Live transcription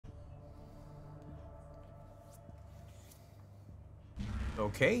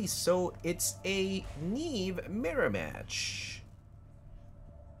Okay, so it's a Niamh mirror match.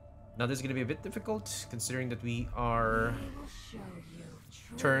 Now this is gonna be a bit difficult considering that we are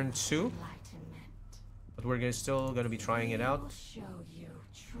turn 2, but we're still gonna be trying it out.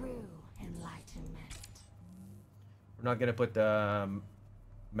 We're not gonna put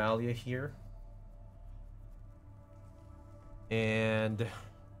Malia here. And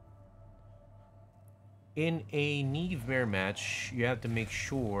in a Niamh mirror match, you have to make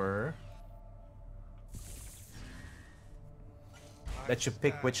sure that you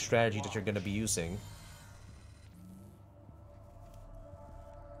pick which strategy that you're gonna be using.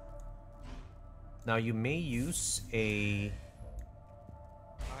 Now you may use a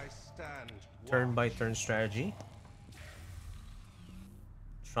turn-by-turn strategy,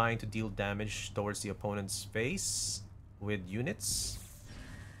 trying to deal damage towards the opponent's face with units,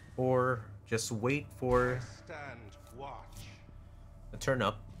 or just wait for a turn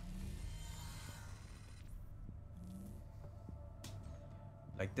up,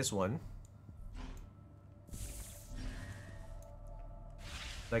 like this one.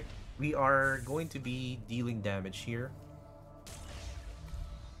 Like, we are going to be dealing damage here.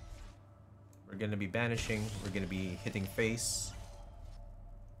 We're gonna be banishing, we're gonna be hitting face.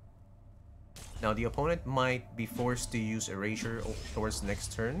 Now the opponent might be forced to use Erasure towards the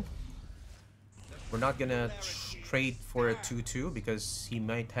next turn. We're not gonna trade for a 2-2 because he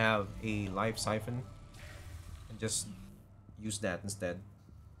might have a life siphon and just use that instead.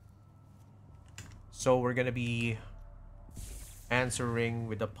 So we're gonna be answering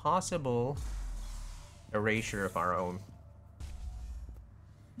with a possible Erasure of our own.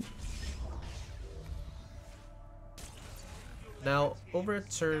 Now over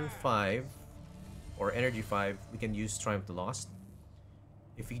turn 5 or energy 5, we can use Triumph the Lost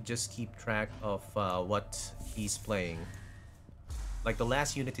if we just keep track of what he's playing. Like the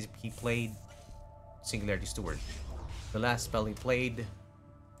last unit he played Singularity Steward. The last spell he played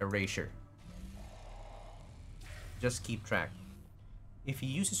Erasure. Just keep track. If he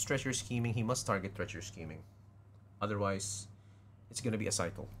uses Treasure Scheming, he must target Treasure Scheming. Otherwise, it's gonna be a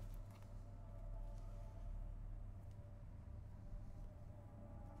cycle.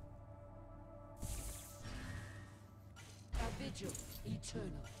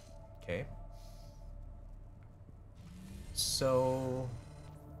 Okay. So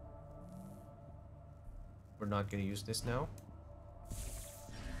we're not gonna use this now.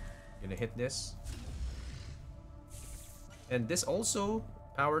 Gonna hit this. And this also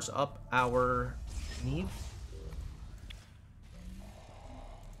powers up our Niamh.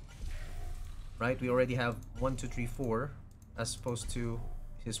 Right? We already have 1, 2, 3, 4 as opposed to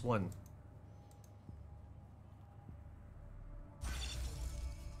his 1.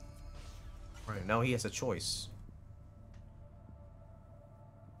 Alright, now he has a choice.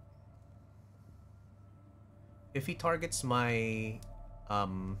 If he targets my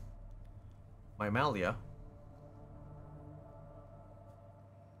my Malia,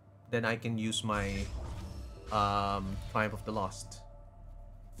 then I can use my Triumph of the Lost.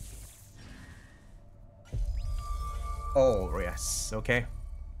 Oh, yes. Okay.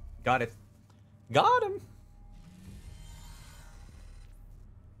 Got it. Got him!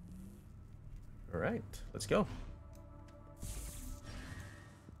 Alright, let's go.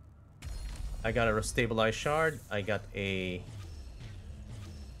 I got a Stabilized Shard. I got a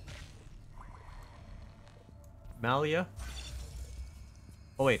Malia.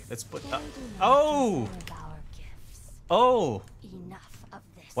 Oh wait, let's put... oh! Oh!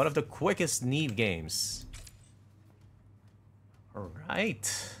 One of the quickest Niamh games.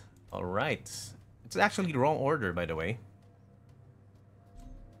 Alright. Alright. It's actually the wrong order, by the way.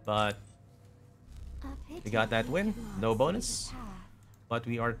 But we got that win. No bonus. But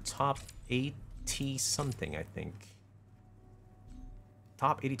we are top 80 something, I think.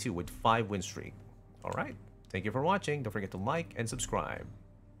 Top 82 with 5 win streak. Alright. Thank you for watching. Don't forget to like and subscribe.